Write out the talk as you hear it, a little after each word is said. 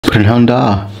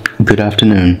Prynhanda, good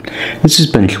afternoon. This is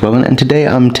ben.llywelyn, and today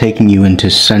I'm taking you into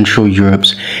Central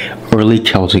Europe's early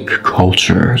Celtic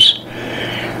cultures,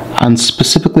 and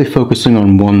specifically focusing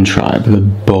on one tribe, the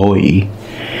Boii,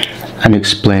 and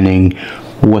explaining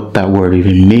what that word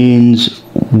even means,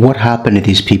 what happened to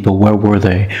these people, where were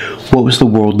they, what was the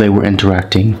world they were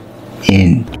interacting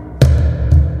in.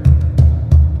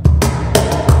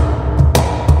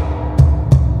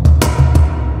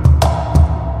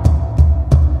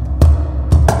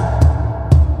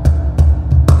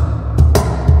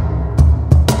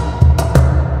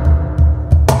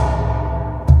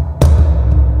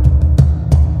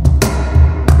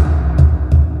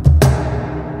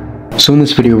 So in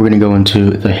this video we're going to go into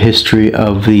the history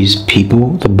of these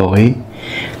people, the Boii,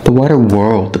 the wider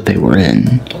world that they were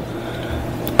in,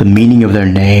 the meaning of their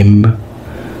name,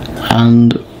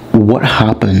 and what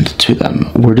happened to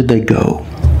them. Where did they go?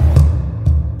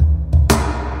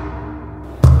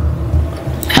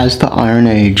 As the Iron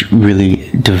Age really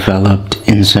developed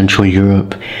in Central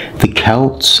Europe, the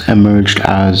Celts emerged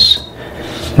as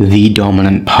the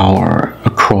dominant power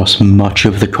across much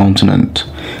of the continent,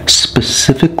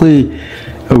 specifically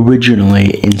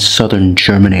originally in southern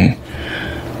Germany,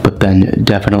 but then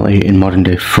definitely in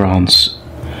modern-day France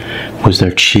was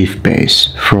their chief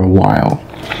base for a while.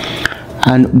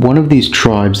 And one of these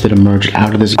tribes that emerged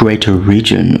out of this greater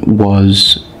region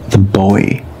was the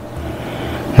Boii.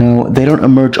 Now, they don't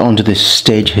emerge onto this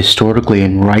stage historically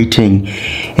in writing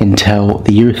until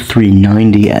the year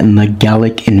 390 and the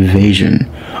Gallic invasion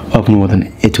of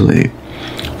northern Italy.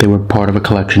 They were part of a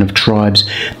collection of tribes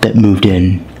that moved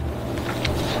in.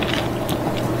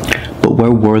 But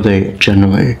where were they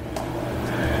generally?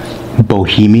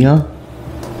 Bohemia?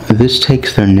 This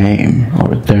takes their name,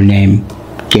 or their name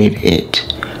gave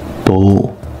it,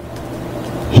 Bohemia,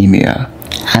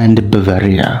 and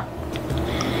Bavaria.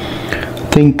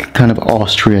 Think kind of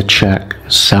Austria, Czech,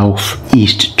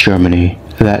 southeast Germany,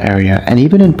 that area, and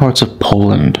even in parts of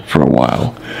Poland for a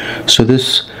while. So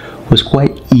this was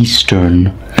quite eastern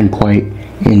and quite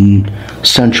in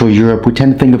Central Europe. We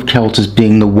tend to think of Celts as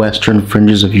being the western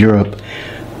fringes of Europe,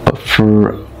 but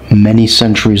for many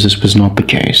centuries this was not the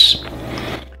case.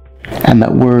 And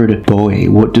that word Boii,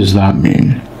 what does that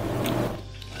mean?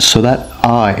 So that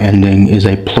I ending is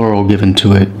a plural given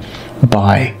to it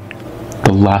by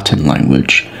the Latin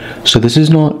language. So this is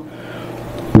not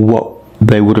what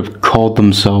they would have called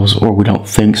themselves, or we don't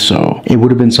think so. It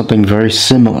would have been something very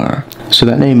similar. So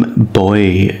that name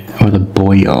Boii, or the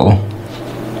Boio,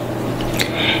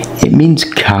 it means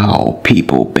cow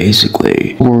people,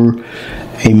 basically, or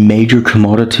a major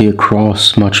commodity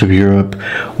across much of Europe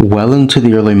well into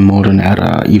the early modern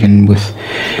era. Even with,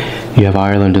 you have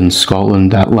Ireland and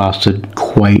Scotland, that lasted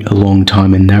quite a long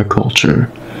time in their culture.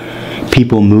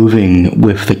 People moving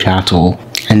with the cattle,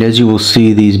 and as you will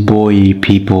see, these Boii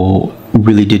people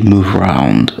really did move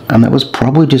around, and that was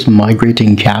probably just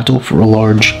migrating cattle for a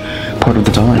large part of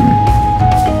the time.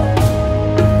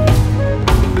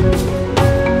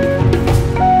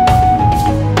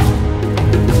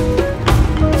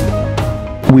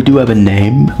 We do have a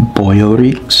name,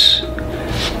 Boiorix,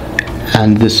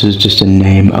 and this is just a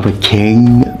name of a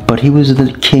king, but he was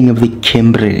the king of the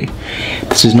Cimbri.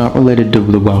 This is not related to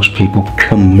the Welsh people,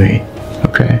 Cymru,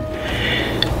 okay?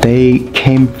 They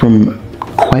came from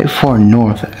quite far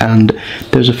north, and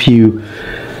there's a few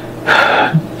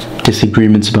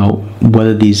disagreements about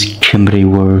whether these Cimbri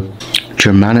were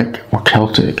Germanic or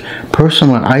Celtic.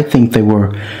 Personally, I think they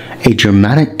were a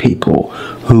Germanic people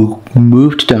who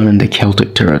moved down into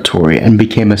Celtic territory and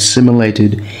became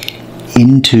assimilated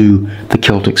into the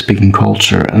Celtic-speaking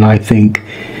culture, and I think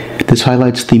this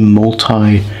highlights the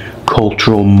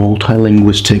multicultural,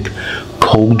 multilinguistic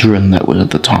cauldron that was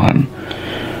at the time.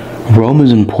 Rome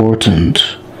is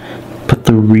important, but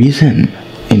the reason,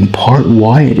 in part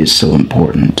why it is so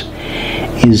important,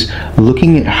 is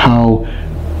looking at how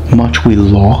much we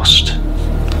lost,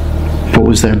 what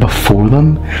was there before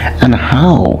them, and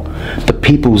how the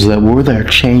peoples that were there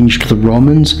changed the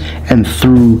Romans, and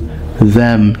through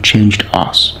them changed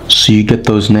us. So you get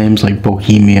those names like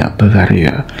Bohemia,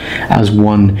 Bavaria, as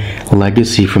one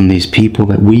legacy from these people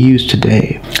that we use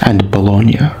today. And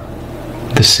Bologna,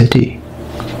 the city.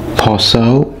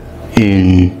 Passau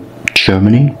in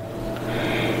Germany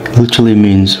literally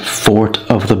means fort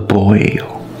of the Boii.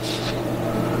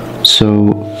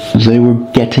 So they were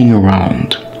getting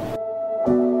around.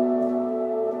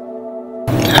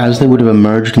 As they would have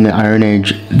emerged in the Iron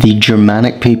Age, the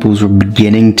Germanic peoples were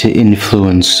beginning to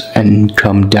influence and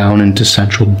come down into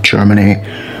central Germany,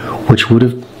 which would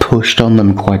have pushed on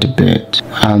them quite a bit.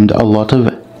 And a lot of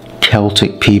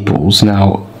Celtic peoples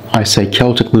now I say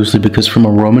Celtic loosely because from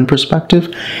a Roman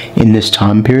perspective, in this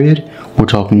time period, we're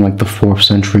talking like the 4th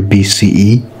century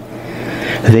BCE,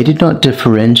 they did not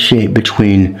differentiate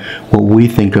between what we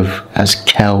think of as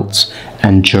Celts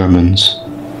and Germans.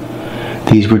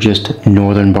 These were just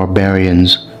northern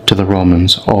barbarians to the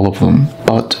Romans, all of them.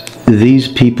 But these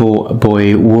people,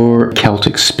 Boii, were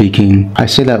Celtic speaking. I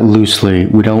say that loosely.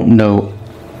 We don't know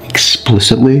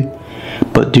explicitly,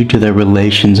 but due to their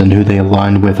relations and who they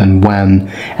aligned with and when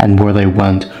and where they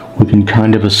went, we can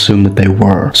kind of assume that they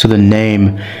were. So the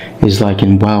name is like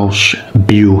in Welsh,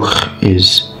 buwch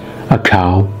is a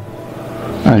cow,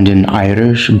 and in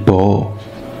Irish, bo.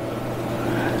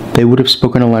 They would have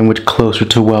spoken a language closer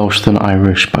to Welsh than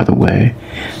Irish, by the way,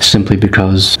 simply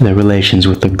because their relations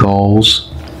with the Gauls,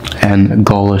 and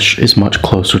Gaulish is much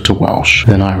closer to Welsh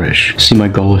than Irish. See my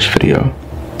Gaulish video.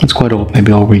 It's quite old,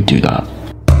 maybe I'll redo that.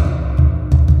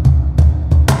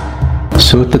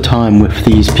 So at the time with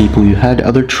these people, you had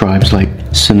other tribes like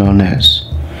Senones.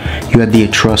 You had the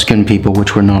Etruscan people,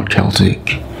 which were not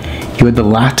Celtic. You had the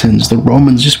Latins. The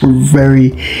Romans just were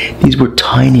these were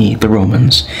tiny, the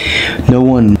Romans. No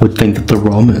one would think that the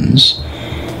Romans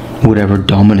would ever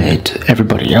dominate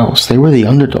everybody else. They were the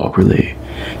underdog, really.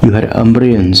 You had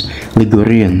Umbrians,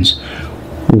 Ligurians,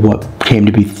 what came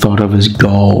to be thought of as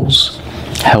Gauls,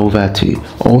 Helvetii,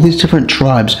 all these different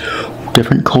tribes,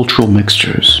 different cultural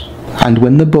mixtures. And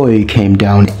when the Boii came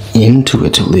down into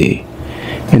Italy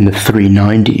in the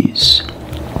 390s,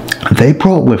 they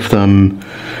brought with them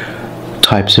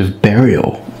types of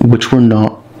burial which were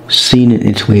not seen in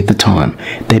Italy at the time.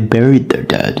 They buried their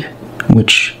dead,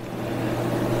 which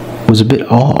was a bit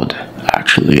odd,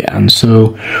 actually. And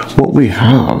so what we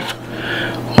have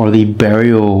are the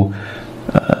burial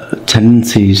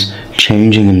tendencies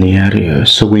changing in the area.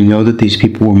 So we know that these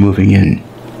people were moving in,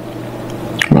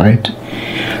 right?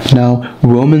 Now,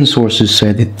 Roman sources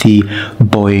say that the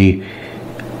Boii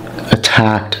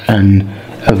attacked and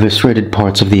eviscerated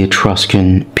parts of the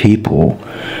Etruscan people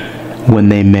when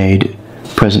they made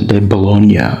present-day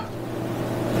Bologna,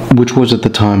 which was at the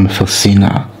time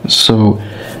Falsina. So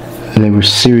they were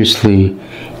seriously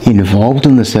involved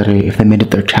in this area if they made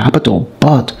it their capital,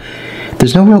 but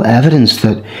there's no real evidence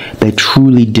that they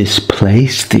truly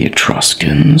displaced the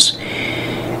Etruscans.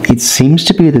 It seems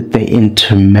to be that they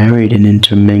intermarried and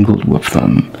intermingled with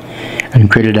them and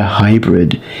created a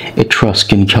hybrid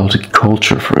Etruscan Celtic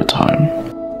culture for a time.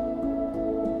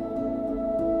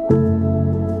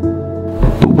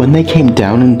 But when they came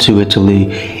down into Italy,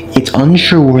 it's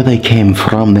unsure where they came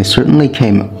from. They certainly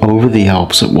came over the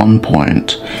Alps at one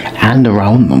point and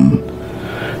around them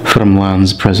from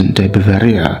lands present-day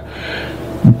Bavaria.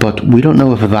 But we don't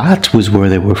know if that was where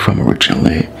they were from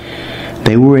originally.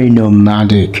 They were a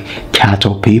nomadic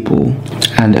cattle people,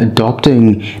 and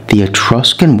adopting the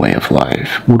Etruscan way of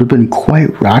life would have been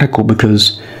quite radical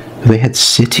because they had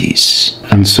cities.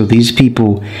 And so these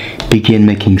people began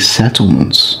making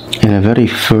settlements in a very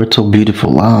fertile,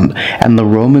 beautiful land. And the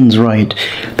Romans write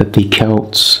that the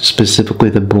Celts,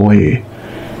 specifically the Boii,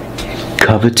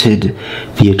 coveted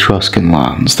the Etruscan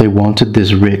lands. They wanted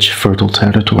this rich, fertile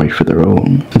territory for their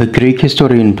own. The Greek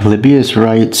historian Polybius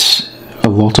writes a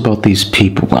lot about these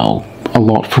people. Well, a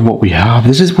lot for what we have.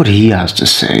 This is what he has to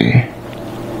say.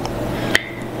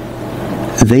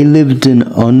 They lived in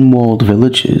unwalled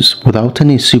villages without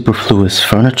any superfluous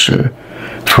furniture,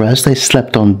 for as they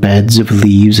slept on beds of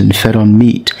leaves and fed on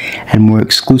meat, and were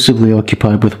exclusively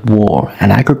occupied with war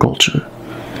and agriculture,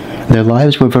 their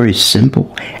lives were very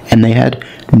simple, and they had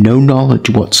no knowledge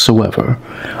whatsoever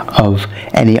of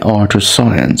any art or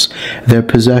science. Their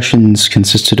possessions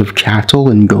consisted of cattle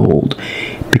and gold,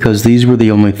 because these were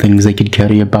the only things they could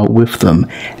carry about with them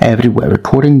everywhere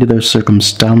according to their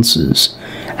circumstances,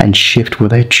 and shift where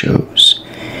they chose.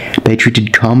 They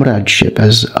treated comradeship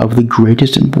as of the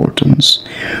greatest importance,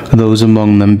 those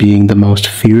among them being the most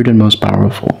feared and most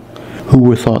powerful, who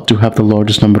were thought to have the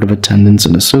largest number of attendants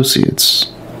and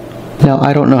associates. Now,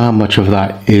 I don't know how much of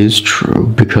that is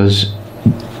true, because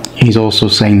he's also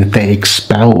saying that they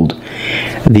expelled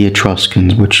the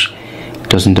Etruscans, which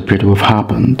doesn't appear to have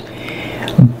happened.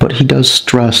 But he does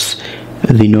stress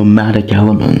the nomadic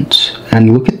element.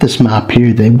 And look at this map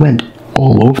here. They went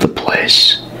all over the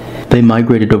place. They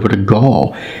migrated over to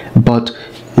Gaul, but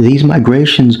these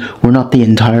migrations were not the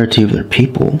entirety of their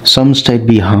people. Some stayed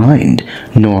behind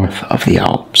north of the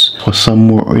Alps, while some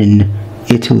were in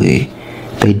Italy.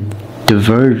 They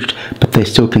diverged, but they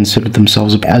still considered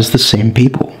themselves as the same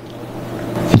people.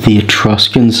 The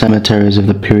Etruscan cemeteries of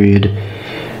the period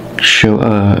show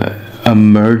a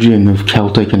merging of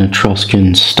Celtic and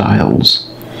Etruscan styles.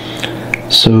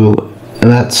 So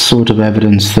that's sort of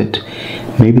evidence that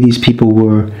Maybe these people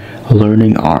were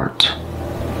learning art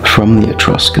from the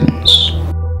Etruscans.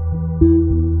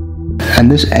 And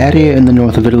this area in the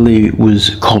north of Italy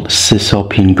was called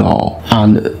Cisalpine Gaul.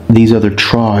 And these other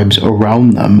tribes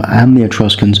around them and the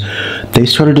Etruscans, they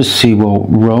started to see, well,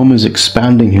 Rome is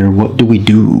expanding here, what do we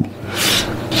do?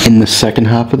 In the second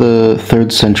half of the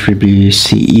 3rd century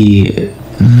BCE,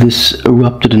 this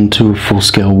erupted into a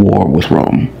full-scale war with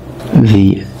Rome.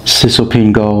 The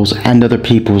Cisalpine Gauls and other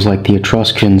peoples like the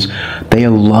Etruscans, they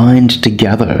aligned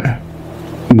together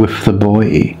with the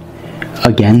Boii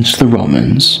against the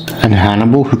Romans. And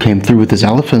Hannibal, who came through with his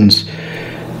elephants,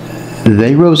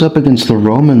 they rose up against the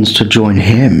Romans to join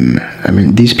him. I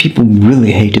mean, these people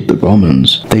really hated the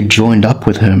Romans. They joined up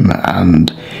with him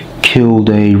and killed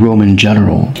a Roman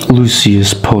general,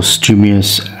 Lucius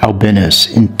Postumius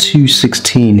Albinus, in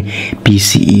 216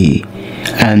 BCE.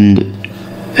 And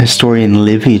historian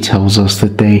Livy tells us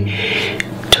that they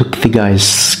took the guy's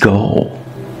skull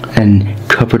and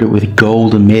covered it with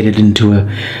gold and made it into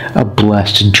a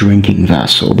blessed drinking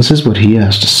vessel. This is what he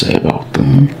has to say about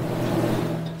them.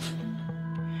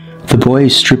 The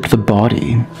Boii stripped the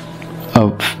body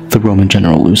of the Roman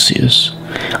general Lucius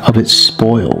of its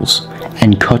spoils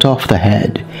and cut off the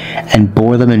head and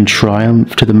bore them in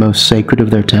triumph to the most sacred of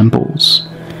their temples.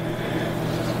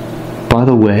 By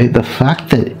the way, the fact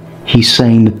that he's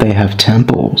saying that they have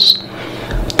temples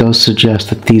does suggest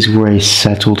that these were a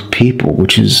settled people,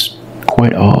 which is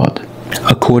quite odd.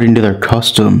 According to their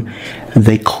custom,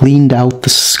 they cleaned out the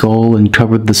skull and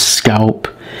covered the scalp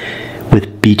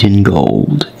with beaten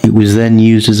gold. It was then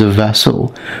used as a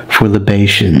vessel for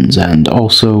libations and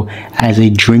also as a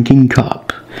drinking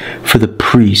cup for the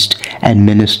priest and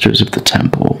ministers of the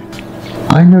temple.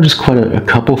 I noticed quite a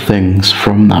couple things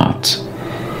from that.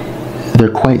 They're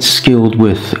quite skilled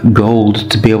with gold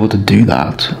to be able to do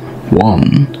that,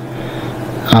 one.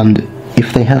 And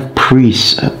if they have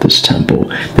priests at this temple,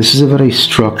 this is a very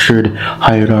structured,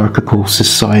 hierarchical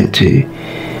society,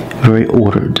 very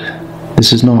ordered.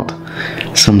 This is not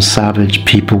some savage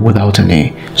people without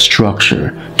any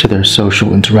structure to their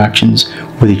social interactions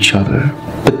with each other.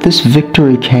 But this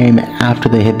victory came after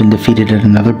they had been defeated at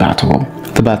another battle,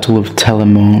 the Battle of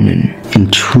Telamon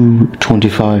in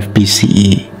 225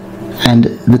 BCE. And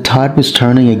the tide was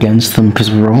turning against them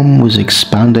because Rome was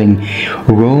expanding.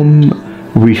 Rome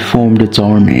reformed its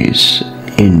armies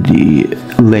in the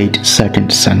late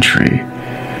 2nd century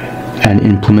and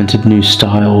implemented new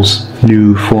styles,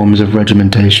 new forms of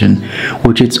regimentation,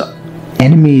 which its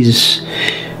enemies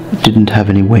didn't have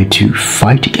any way to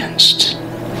fight against.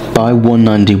 By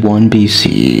 191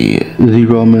 BC, the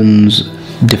Romans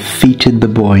defeated the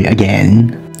Boii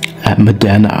again at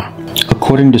Modena.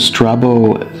 According to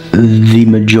Strabo, the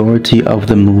majority of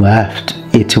them left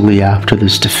Italy after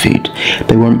this defeat.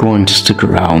 They weren't going to stick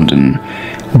around and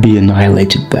be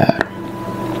annihilated there.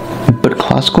 But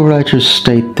classical writers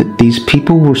state that these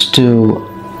people were still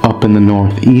up in the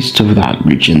northeast of that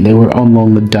region. They were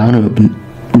along the Danube,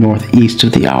 northeast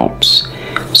of the Alps.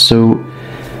 So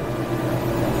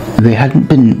they hadn't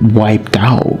been wiped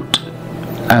out,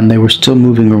 and they were still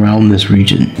moving around this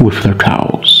region with their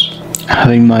cows.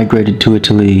 Having migrated to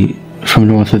Italy from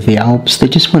north of the Alps, they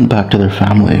just went back to their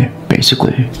family,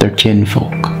 basically, their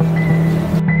kinfolk.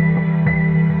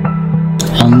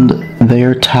 And they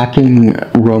are attacking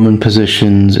Roman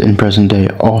positions in present-day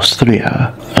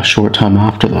Austria. A short time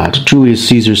after that, Julius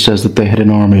Caesar says that they had an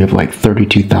army of like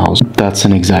 32,000. That's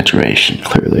an exaggeration,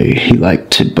 clearly. He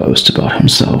liked to boast about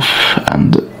himself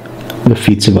and the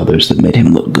feats of others that made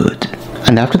him look good.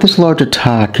 And after this large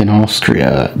attack in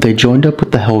Austria, they joined up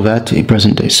with the Helvetii,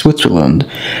 present-day Switzerland,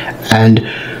 and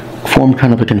formed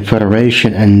kind of a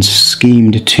confederation and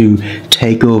schemed to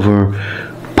take over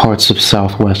parts of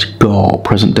southwest Gaul,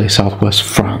 present-day southwest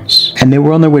France. And they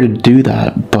were on their way to do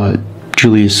that, but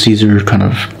Julius Caesar kind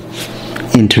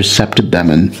of intercepted them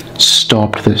and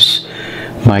stopped this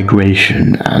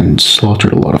migration and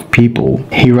slaughtered a lot of people.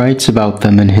 He writes about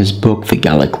them in his book, The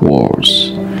Gallic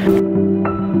Wars.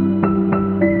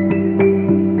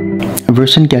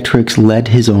 Vercingetorix led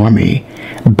his army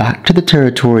back to the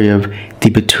territory of the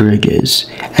Bituriges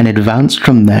and advanced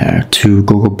from there to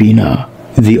Gorgobina,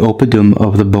 the oppidum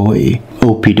of the Boii.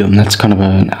 Oppidum, that's kind of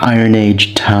an Iron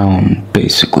Age town,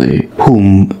 basically,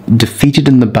 whom, defeated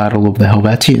in the Battle of the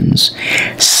Helvetians,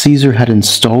 Caesar had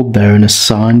installed there and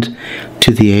assigned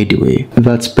to the Aedui.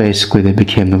 That's basically, they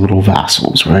became the little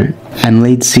vassals, right? And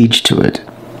laid siege to it.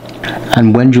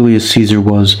 And when Julius Caesar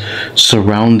was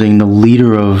surrounding the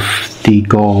leader of the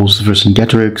Gauls,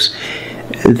 Vercingetorix,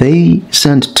 they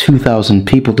sent 2,000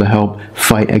 people to help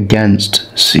fight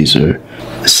against Caesar.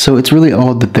 So it's really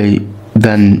odd that they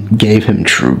then gave him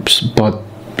troops, but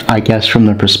I guess from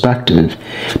their perspective,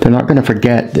 they're not going to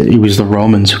forget that it was the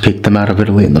Romans who kicked them out of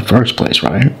Italy in the first place,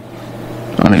 right?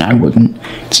 I mean, I wouldn't.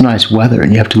 It's nice weather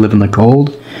and you have to live in the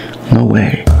cold? No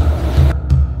way.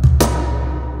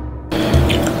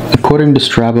 According to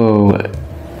Strabo,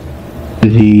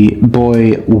 the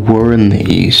Boii were in the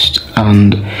east,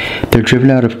 and they're driven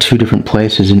out of two different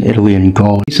places in Italy and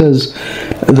Gaul. He says,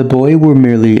 the Boii were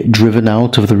merely driven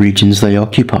out of the regions they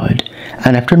occupied,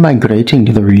 and after migrating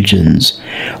to the regions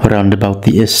around about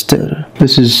the Ister,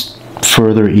 this is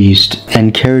further east,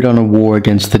 and carried on a war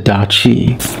against the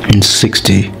Daci in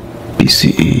 60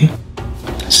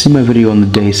 BCE. See my video on the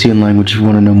Dacian language if you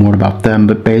want to know more about them,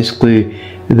 but basically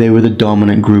they were the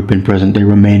dominant group in present-day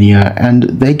Romania, and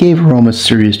they gave Rome a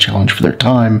serious challenge for their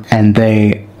time, and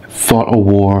they fought a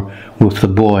war with the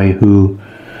Boii, who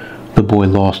the Boii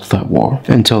lost that war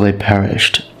until they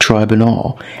perished, tribe and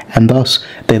all, and thus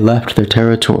they left their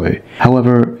territory.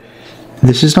 However,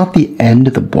 this is not the end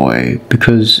of the Boii,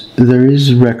 because there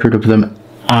is record of them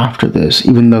after this,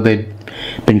 even though they'd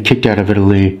been kicked out of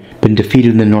Italy, been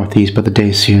defeated in the northeast by the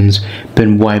Dacians,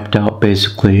 been wiped out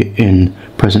basically in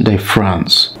present-day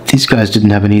France. These guys didn't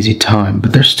have an easy time,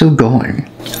 but they're still going.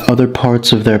 Other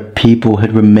parts of their people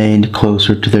had remained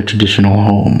closer to their traditional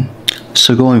home.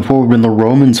 So going forward, when the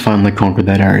Romans finally conquered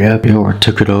that area, or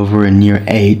took it over in year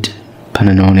 8,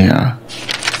 Pannonia,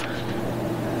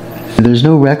 there's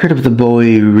no record of the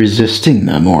Boii resisting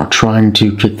them or trying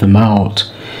to kick them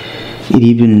out. It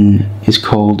even is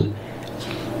called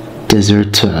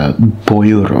Deserta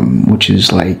Boiorum, which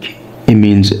is like, it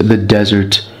means the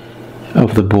desert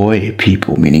of the Boii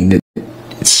people, meaning that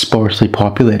it's sparsely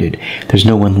populated. There's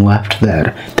no one left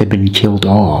there. They've been killed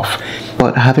off.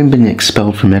 But having been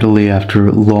expelled from Italy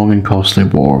after long and costly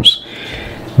wars,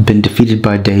 been defeated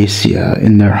by Dacia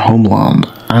in their homeland,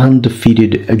 and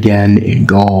defeated again in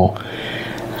Gaul,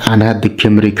 and had the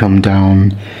Cimbri come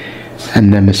down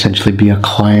and them essentially be a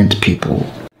client people,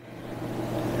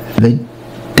 they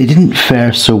didn't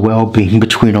fare so well being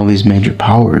between all these major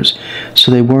powers,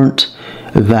 so they weren't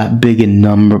that big in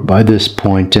number by this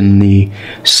point in the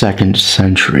 2nd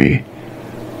century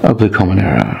of the Common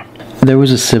Era. There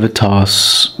was a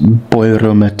civitas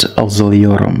Boiorum et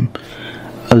Auxiliorum.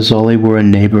 Azali were a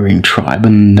neighboring tribe,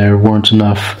 and there weren't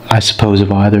enough, I suppose,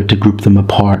 of either to group them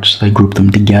apart, so they grouped them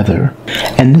together.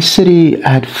 And this city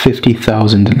had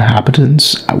 50,000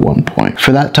 inhabitants at one point.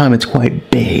 For that time, it's quite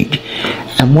big.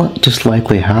 And what just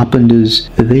likely happened is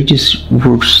they just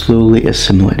were slowly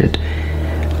assimilated.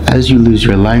 As you lose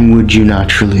your language, you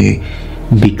naturally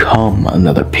become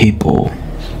another people.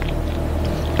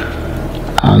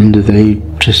 And they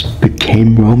just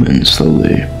became Roman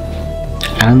slowly.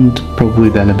 And probably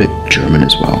then a bit German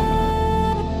as well.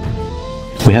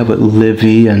 We have what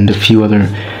Livy and a few other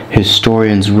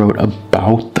historians wrote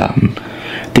about them.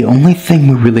 The only thing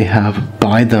we really have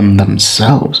by them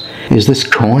themselves is this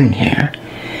coin here.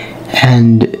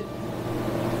 And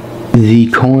the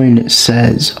coin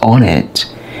says on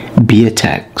it,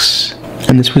 Beatex.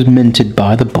 And this was minted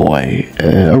by the Boii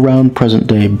around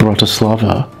present-day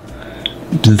Bratislava,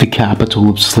 the capital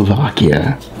of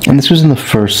Slovakia. And this was in the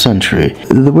 1st century.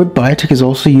 The word Beatex is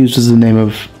also used as the name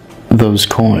of those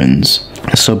coins.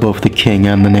 So both the king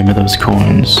and the name of those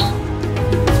coins.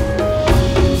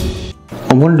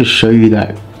 I wanted to show you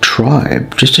that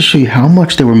tribe, just to show you how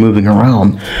much they were moving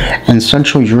around. And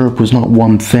Central Europe was not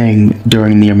one thing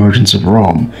during the emergence of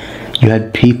Rome. You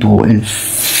had people in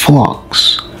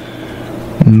flux,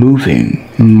 moving,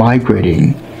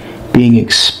 migrating, being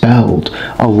expelled,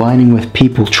 aligning with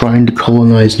people trying to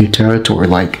colonize new territory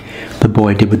like the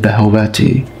Boii did with the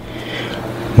Helvetii,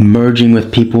 merging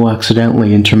with people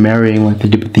accidentally, intermarrying like they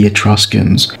did with the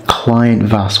Etruscans, client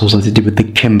vassals like they did with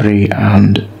the Cimbri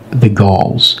and the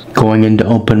Gauls, going into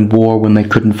open war when they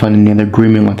couldn't find any other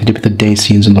agreement like they did with the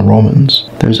Dacians and the Romans.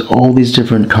 There's all these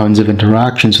different kinds of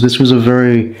interactions. So this was a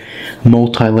very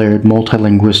multi-layered,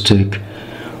 multilinguistic,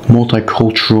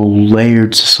 multicultural,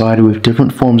 layered society with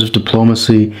different forms of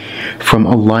diplomacy, from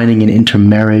aligning in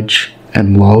intermarriage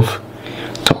and love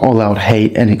to all-out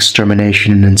hate and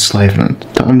extermination and enslavement.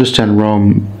 To understand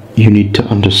Rome, you need to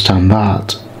understand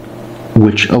that,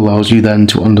 which allows you then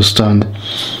to understand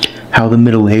how the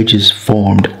Middle Ages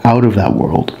formed out of that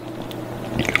world,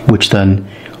 which then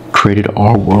created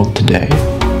our world today.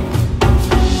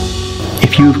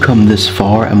 If you've come this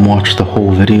far and watched the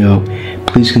whole video,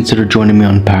 please consider joining me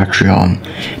on Patreon.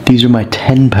 These are my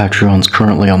 10 Patreons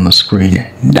currently on the screen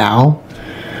now,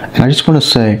 and I just want to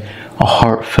say a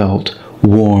heartfelt,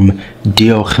 warm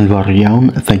Diolch yn fawr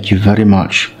iawn. Thank you very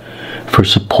much for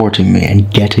supporting me and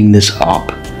getting this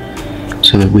up. So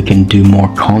so that we can do more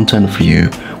content for you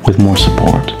with more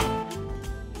support.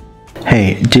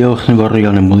 Hey, Diolch yn fawr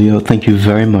iawn Emilio, thank you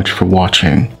very much for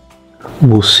watching.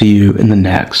 We'll see you in the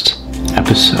next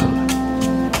episode.